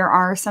 or there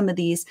are some of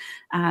these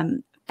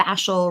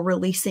fascial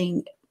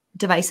releasing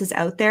devices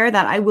out there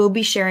that I will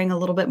be sharing a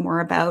little bit more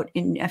about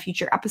in a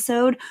future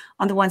episode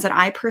on the ones that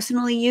I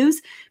personally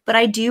use. But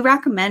I do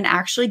recommend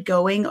actually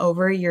going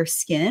over your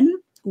skin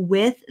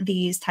with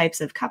these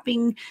types of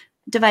cupping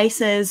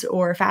devices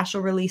or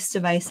fascial release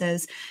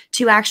devices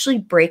to actually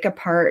break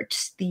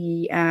apart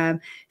the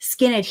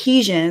skin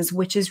adhesions,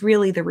 which is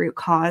really the root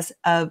cause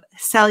of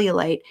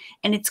cellulite.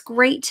 And it's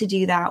great to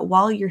do that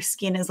while your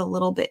skin is a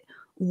little bit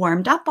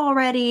warmed up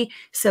already,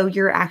 so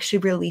you're actually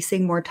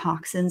releasing more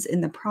toxins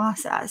in the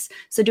process.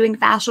 So doing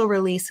fascial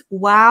release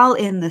while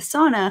in the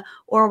sauna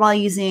or while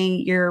using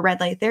your red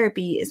light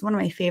therapy is one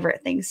of my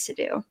favorite things to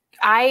do.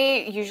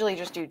 I usually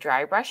just do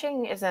dry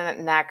brushing.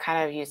 Isn't that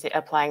kind of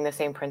applying the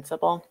same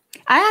principle?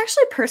 I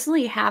actually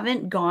personally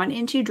haven't gone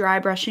into dry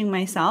brushing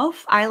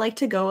myself. I like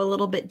to go a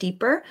little bit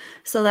deeper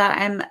so that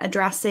I'm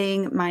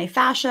addressing my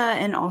fascia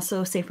and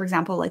also, say, for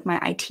example, like my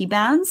IT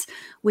bands,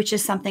 which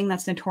is something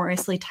that's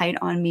notoriously tight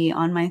on me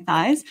on my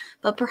thighs.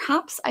 But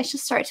perhaps I should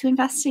start to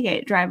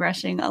investigate dry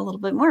brushing a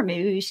little bit more.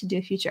 Maybe we should do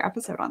a future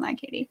episode on that,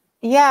 Katie.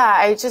 Yeah,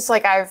 I just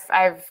like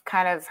I've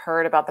kind of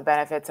heard about the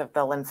benefits of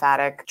the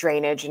lymphatic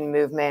drainage and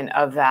movement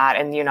of that.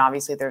 And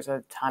obviously there's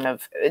a ton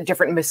of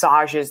different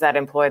massages that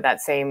employ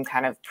that same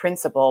kind of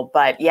principle.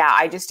 But yeah,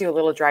 I just do a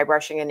little dry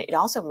brushing, and it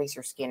also makes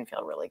your skin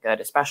feel really good,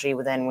 especially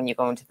when you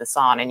go into the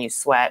sauna and you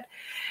sweat.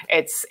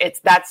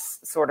 That's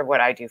sort of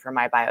what I do for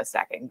my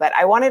biostacking. But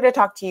I wanted to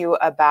talk to you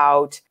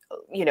about,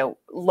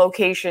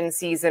 location,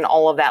 season,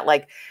 all of that.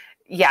 Like,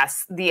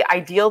 yes, the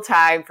ideal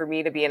time for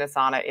me to be in a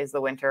sauna is the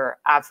winter,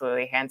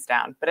 absolutely, hands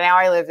down. But now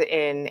I live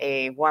in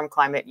a warm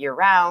climate year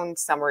round.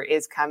 Summer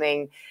is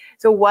coming.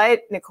 So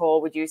what,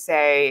 Nicole, would you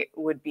say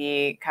would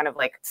be kind of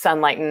like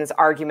Sunlighten's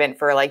argument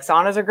for like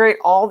saunas are great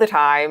all the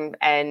time,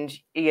 and,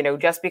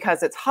 just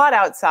because it's hot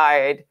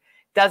outside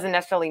doesn't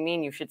necessarily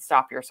mean you should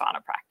stop your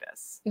sauna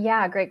practice?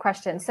 Yeah, great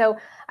question. So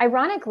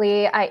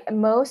ironically,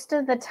 most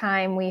of the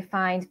time we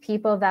find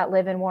people that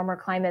live in warmer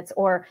climates,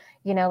 or,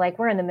 like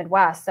we're in the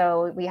Midwest,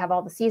 so we have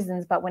all the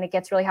seasons, but when it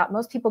gets really hot,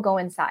 most people go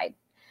inside.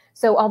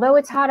 So although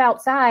it's hot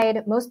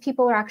outside, most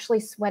people are actually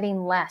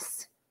sweating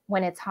less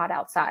when it's hot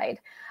outside.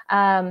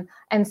 And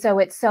so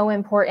it's so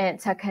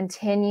important to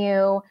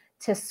continue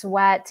to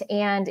sweat.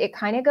 And it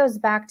kind of goes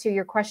back to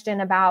your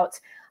question about,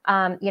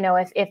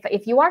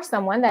 if you are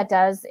someone that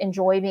does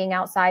enjoy being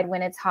outside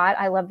when it's hot,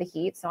 I love the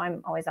heat, so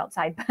I'm always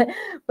outside.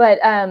 But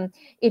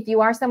if you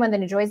are someone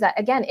that enjoys that,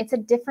 again, it's a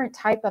different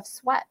type of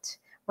sweat,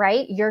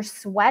 right? You're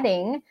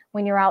sweating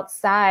when you're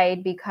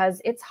outside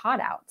because it's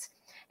hot out.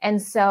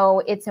 And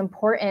so it's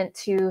important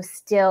to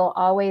still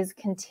always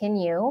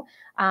continue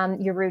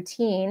your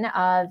routine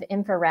of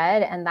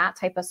infrared and that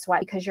type of sweat,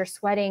 because you're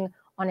sweating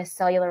on a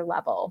cellular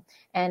level.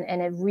 And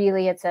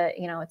it's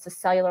a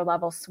cellular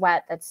level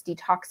sweat that's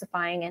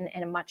detoxifying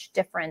and much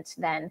different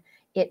than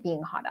it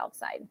being hot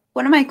outside.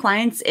 One of my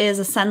clients is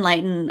a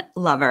Sunlighten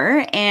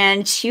lover,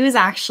 and she was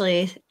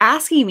actually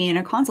asking me in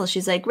a consult,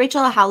 she's like,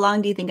 Rachel, how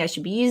long do you think I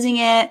should be using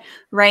it?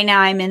 Right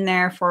now I'm in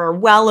there for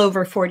well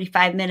over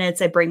 45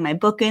 minutes. I bring my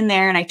book in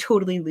there and I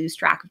totally lose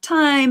track of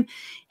time.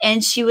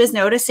 And she was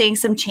noticing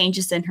some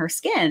changes in her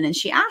skin, and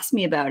she asked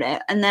me about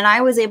it. And then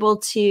I was able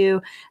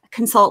to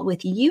consult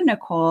with you,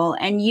 Nicole,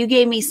 and you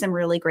gave me some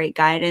really great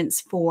guidance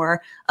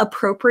for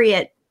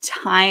appropriate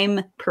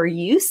time per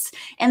use.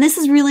 And this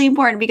is really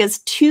important because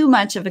too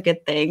much of a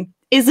good thing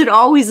isn't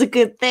always a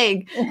good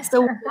thing.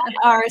 So what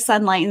are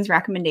Sunlighten's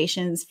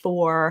recommendations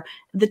for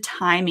the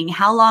timing?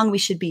 How long we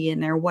should be in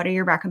there? What are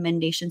your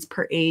recommendations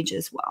per age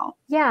as well?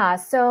 Yeah,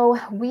 so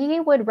we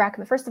would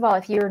recommend, first of all,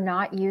 if you're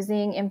not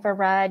using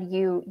infrared,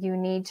 you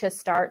need to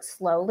start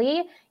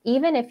slowly.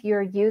 Even if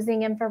you're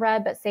using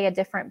infrared, but say a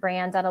different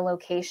brand at a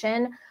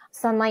location,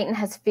 Sunlighten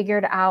has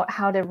figured out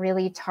how to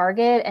really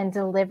target and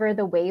deliver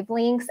the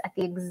wavelengths at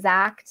the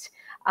exact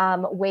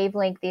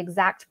wavelength, the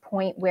exact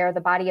point where the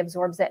body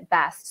absorbs it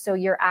best. So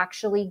you're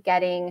actually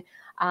getting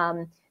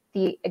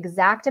the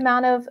exact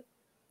amount of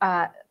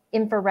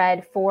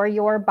infrared for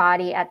your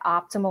body at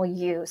optimal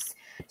use.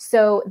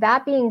 So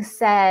that being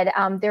said,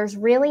 there's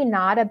really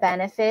not a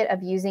benefit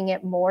of using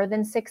it more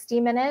than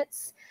 60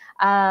 minutes.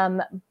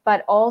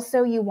 But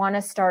also you want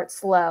to start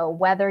slow,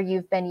 whether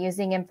you've been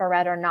using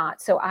infrared or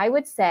not. So I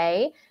would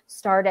say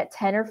start at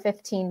 10 or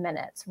 15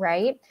 minutes,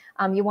 right?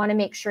 You want to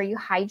make sure you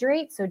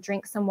hydrate. So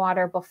drink some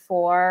water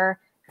before,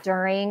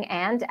 during,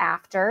 and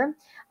after.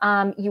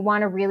 You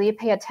want to really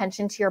pay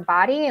attention to your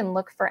body and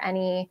look for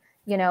any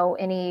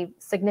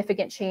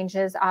significant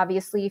changes.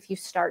 Obviously, if you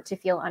start to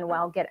feel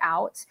unwell, get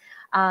out.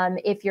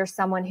 If you're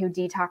someone who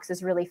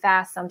detoxes really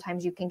fast,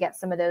 sometimes you can get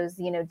some of those,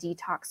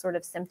 detox sort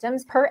of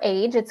symptoms. Per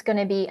age, it's going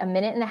to be 1.5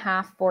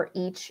 minutes for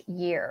each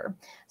year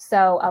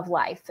of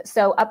life.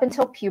 So up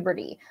until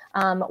puberty.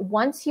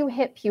 Once you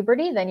hit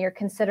puberty, then you're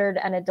considered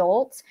an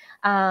adult.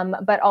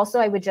 But also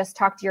I would just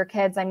talk to your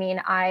kids. I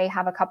mean, I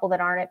have a couple that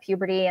aren't at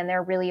puberty and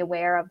they're really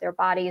aware of their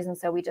bodies. And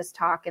so we just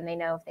talk, and they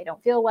know if they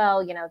don't feel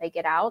well, they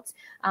get out.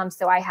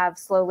 So I have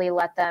slowly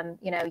let them,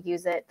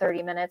 use it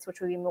 30 minutes,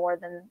 which would be more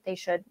than they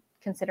should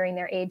considering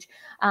their age.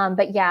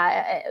 But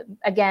yeah,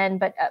 again,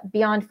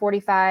 beyond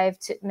 45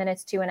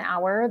 minutes to an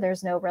hour,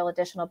 there's no real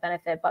additional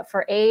benefit. But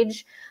for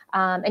age,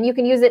 and you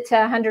can use it to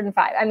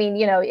 105. I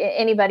mean,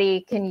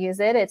 anybody can use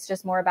it. It's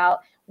just more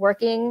about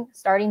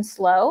starting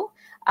slow,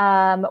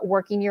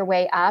 working your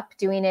way up,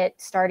 doing it,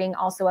 starting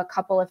also a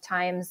couple of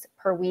times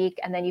per week,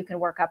 and then you can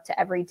work up to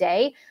every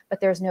day, but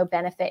there's no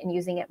benefit in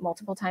using it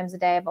multiple times a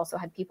day. I've also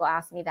had people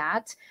ask me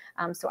that.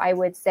 So I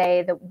would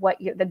say that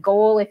the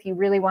goal, if you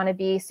really want to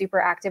be super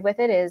active with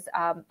it, is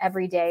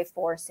every day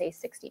for, say,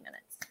 60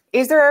 minutes.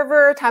 Is there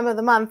ever a time of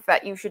the month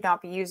that you should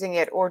not be using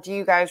it, or do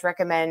you guys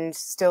recommend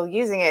still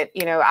using it?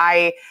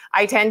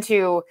 I tend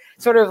to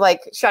sort of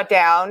like shut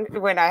down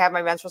when I have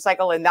my menstrual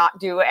cycle and not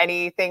do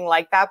anything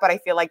like that, but I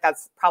feel like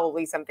that's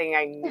probably something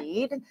I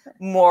need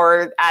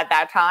more at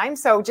that time.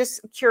 So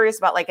just curious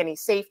about like any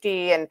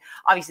safety, and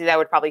obviously that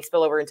would probably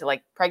spill over into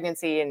like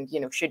pregnancy, and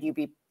should you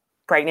be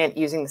pregnant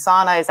using the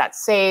sauna? Is that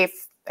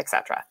safe,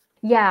 etc.?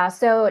 Yeah,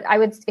 so I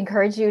would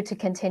encourage you to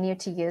continue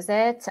to use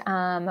it.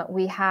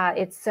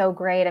 It's so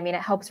great. I mean,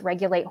 it helps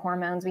regulate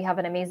hormones. We have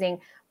an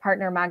amazing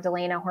partner,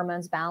 Magdalena,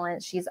 Hormones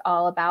Balance. She's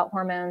all about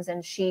hormones,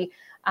 and she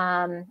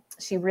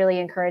really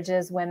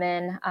encourages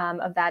women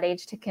of that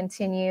age to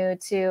continue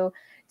to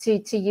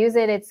use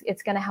it.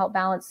 It's going to help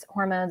balance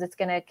hormones. It's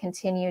going to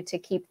continue to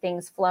keep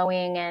things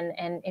flowing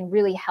and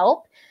really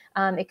help.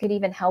 It could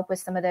even help with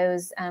some of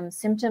those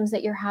symptoms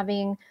that you're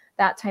having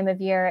that time of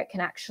year. It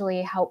can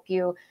actually help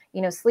you,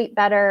 sleep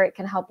better. It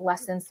can help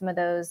lessen some of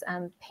those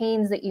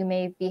pains that you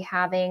may be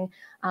having,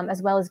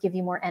 as well as give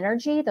you more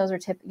energy. Those are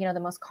the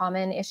most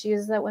common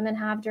issues that women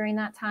have during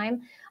that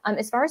time.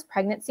 As far as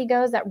pregnancy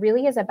goes, that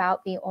really is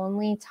about the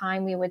only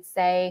time we would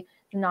say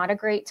not a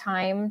great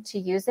time to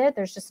use it.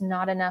 There's just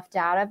not enough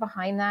data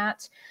behind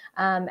that.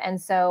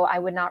 And so I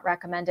would not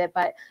recommend it,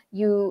 but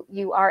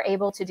you are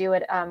able to do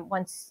it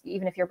once,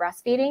 even if you're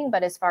breastfeeding.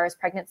 But as far as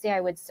pregnancy, I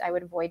would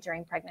avoid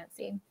during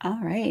pregnancy. All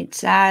right.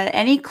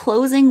 Any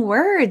closing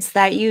words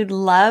that you'd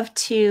love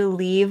to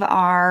leave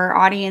our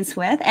audience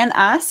with and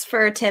us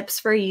for tips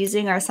for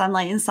using our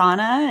Sunlighten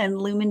sauna and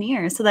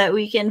Lumineer so that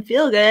we can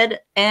feel good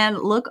and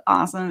look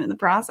awesome in the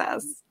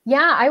process?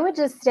 Yeah, I would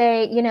just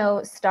say,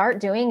 start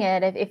doing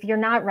it. If you're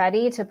not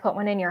ready to put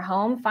one in your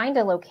home, find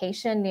a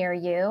location near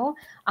you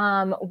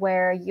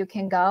where you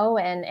can go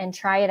and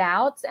try it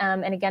out.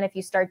 And again, if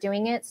you start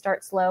doing it,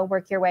 start slow,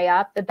 work your way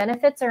up. The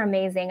benefits are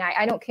amazing.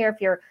 I don't care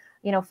if you're,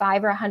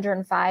 5 or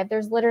 105.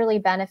 There's literally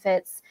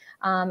benefits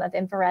of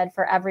infrared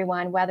for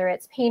everyone, whether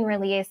it's pain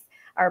relief.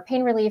 Of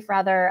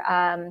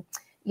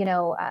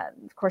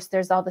course,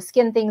 there's all the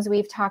skin things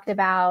we've talked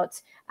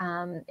about.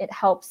 It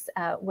helps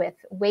with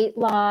weight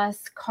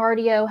loss,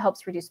 cardio,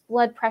 helps reduce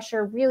blood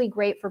pressure, really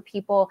great for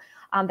people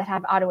that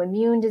have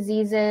autoimmune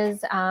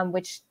diseases,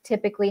 which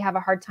typically have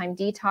a hard time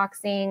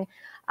detoxing.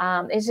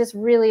 It's just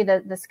really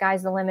the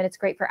sky's the limit. It's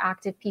great for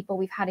active people.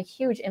 We've had a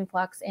huge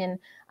influx in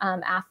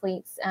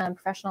athletes,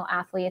 professional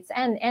athletes,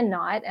 and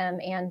not,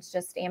 and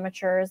just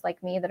amateurs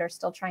like me that are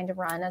still trying to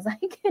run as I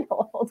get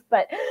old.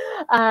 But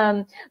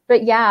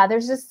yeah,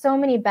 there's just so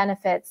many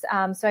benefits.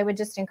 So I would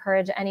just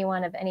encourage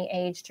anyone of any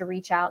age to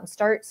reach out and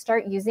start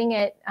using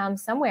it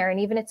somewhere. And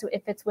even if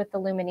it's with the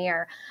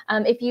Lumineer,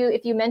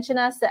 if you mention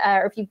us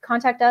or if you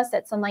contact us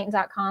at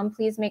sunlighten.com,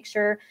 please make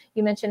sure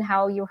you mention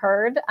how you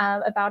heard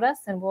about us,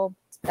 and we'll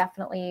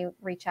definitely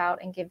reach out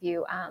and give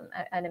you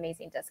an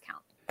amazing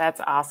discount. That's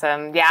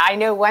awesome. Yeah, I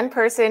know one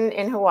person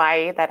in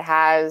Hawaii that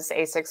has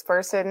a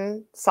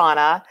 6-person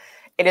sauna.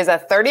 It is a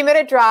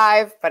 30-minute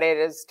drive, but it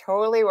is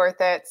totally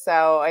worth it.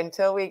 So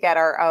until we get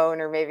our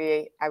own, or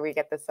maybe we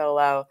get the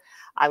solo,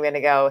 I'm going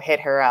to go hit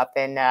her up.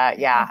 And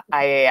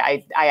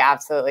I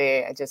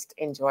absolutely just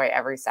enjoy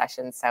every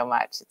session so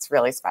much. It's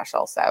really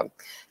special. So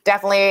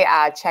definitely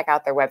check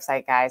out their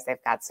website, guys.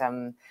 They've got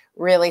some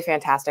really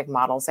fantastic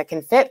models that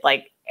can fit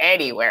like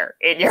anywhere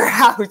in your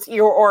house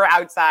or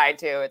outside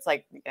too. It's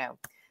like,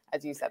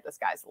 as you said, the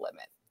sky's the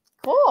limit.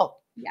 Cool.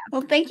 Yeah.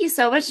 Well, thank you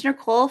so much,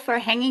 Nicole, for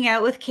hanging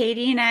out with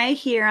Katie and I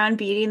here on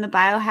Beauty and the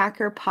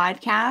Biohacker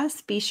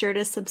podcast. Be sure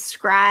to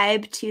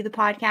subscribe to the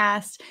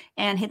podcast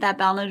and hit that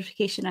bell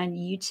notification on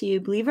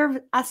YouTube. Leave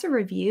us a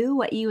review,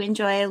 what you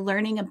enjoy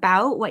learning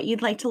about, what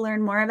you'd like to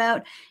learn more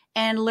about,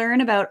 and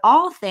learn about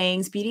all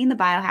things Beauty and the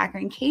Biohacker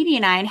and Katie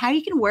and I, and how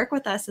you can work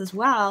with us as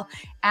well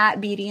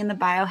at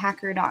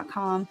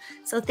beautyandthebiohacker.com.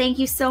 So thank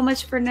you so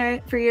much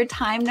for your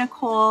time,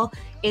 Nicole.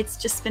 It's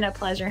just been a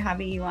pleasure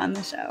having you on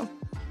the show.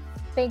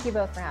 Thank you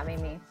both for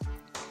having me.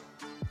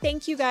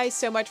 Thank you guys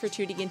so much for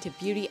tuning into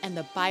Beauty and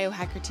the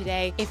Biohacker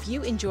today. If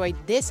you enjoyed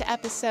this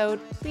episode,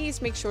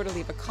 please make sure to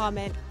leave a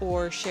comment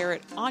or share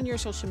it on your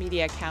social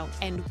media account,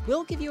 and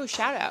we'll give you a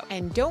shout out.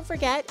 And don't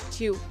forget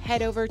to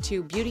head over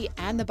to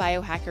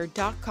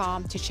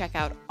beautyandthebiohacker.com to check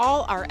out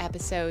all our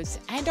episodes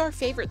and our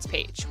favorites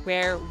page,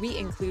 where we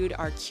include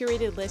our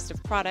curated list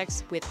of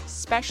products with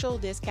special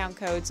discount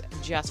codes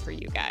just for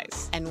you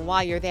guys. And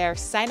while you're there,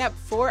 sign up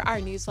for our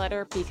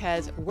newsletter,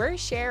 because we're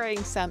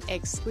sharing some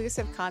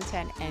exclusive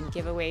content and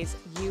giveaways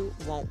you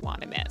won't want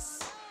to miss.